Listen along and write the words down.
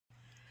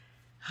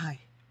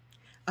Hi,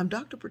 I'm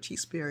Dr.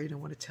 Bertice Berry, and I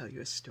want to tell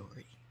you a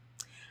story.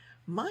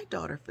 My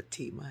daughter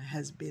Fatima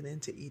has been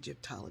into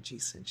Egyptology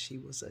since she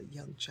was a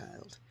young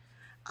child.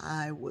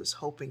 I was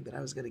hoping that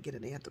I was going to get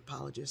an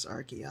anthropologist,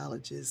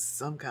 archaeologist,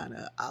 some kind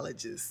of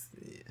ologist.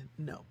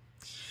 No.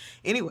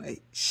 Anyway,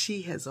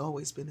 she has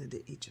always been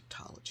into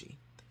Egyptology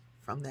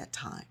from that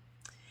time.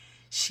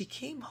 She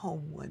came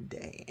home one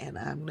day, and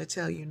I'm going to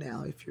tell you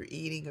now, if you're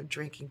eating or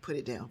drinking, put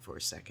it down for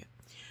a second.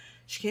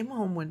 She came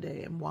home one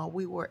day, and while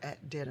we were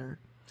at dinner,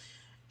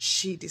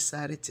 she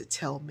decided to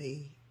tell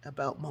me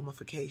about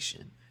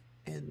mummification.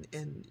 And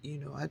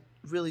I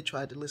really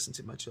tried to listen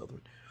to my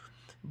children,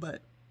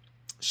 but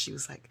she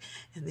was like,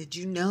 and did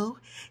you know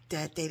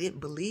that they didn't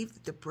believe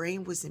that the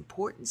brain was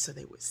important, so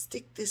they would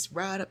stick this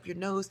rod up your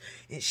nose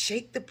and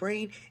shake the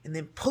brain and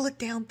then pull it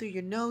down through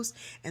your nose,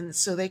 and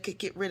so they could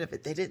get rid of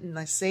it. They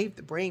didn't save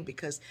the brain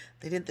because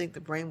they didn't think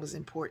the brain was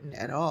important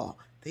at all.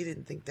 They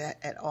didn't think that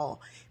at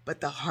all. But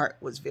the heart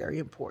was very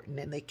important,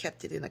 and they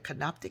kept it in a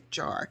canoptic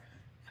jar.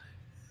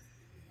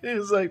 It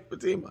was like,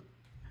 Fatima,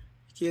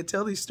 you can't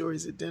tell these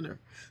stories at dinner.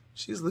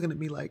 She's looking at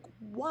me like,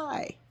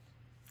 why?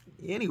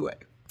 Anyway,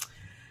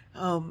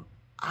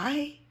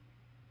 I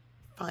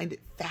find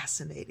it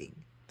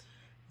fascinating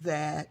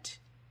that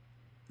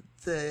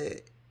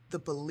the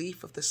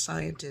belief of the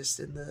scientists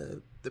and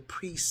the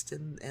priest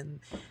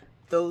and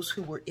those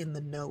who were in the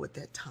know at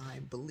that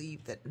time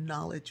believed that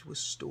knowledge was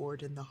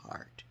stored in the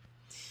heart.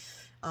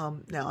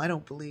 Now, I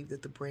don't believe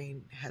that the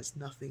brain has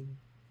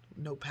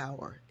no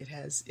power. It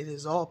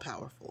is all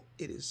powerful.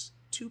 It is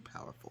too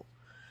powerful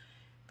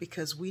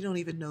because we don't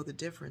even know the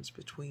difference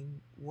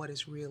between what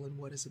is real and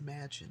what is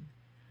imagined.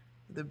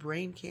 The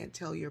brain can't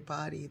tell your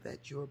body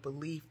that your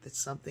belief that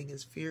something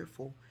is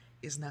fearful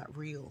is not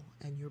real,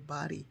 and your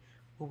body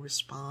will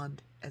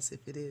respond as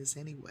if it is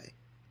anyway.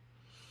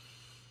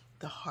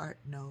 The heart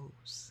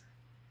knows.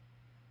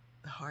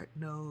 The heart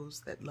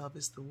knows that love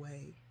is the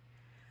way,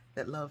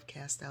 that love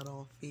casts out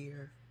all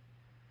fear.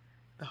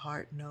 The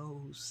heart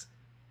knows.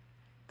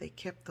 They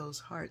kept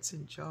those hearts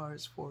in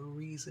jars for a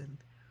reason,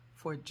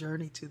 for a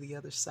journey to the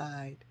other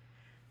side.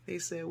 They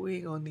said, we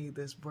ain't gonna need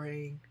this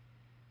brain,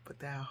 but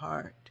that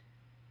heart,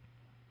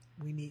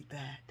 we need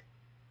that.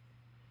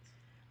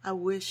 I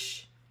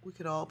wish we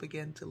could all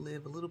begin to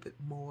live a little bit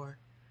more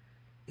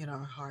in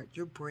our heart.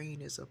 Your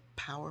brain is a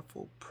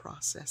powerful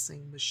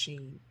processing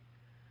machine,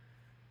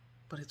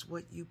 but it's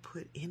what you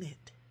put in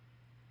it.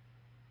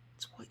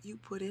 It's what you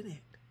put in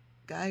it.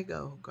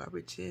 GIGO,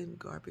 garbage in,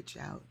 garbage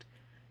out,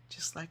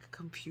 just like a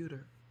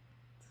computer.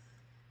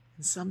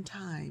 And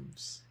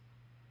sometimes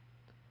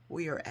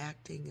we are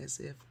acting as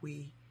if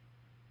we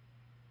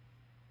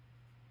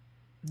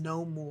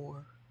know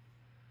more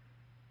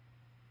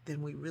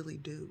than we really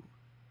do.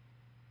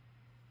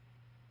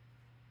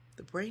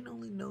 The brain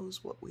only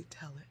knows what we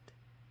tell it,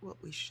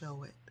 what we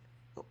show it,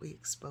 what we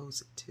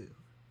expose it to.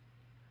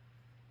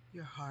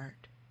 Your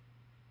heart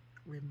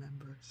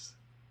remembers.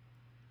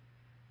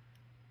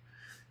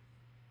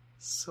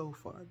 So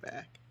far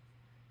back.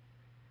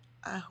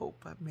 I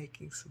hope I'm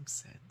making some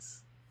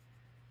sense.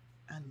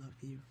 I love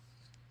you.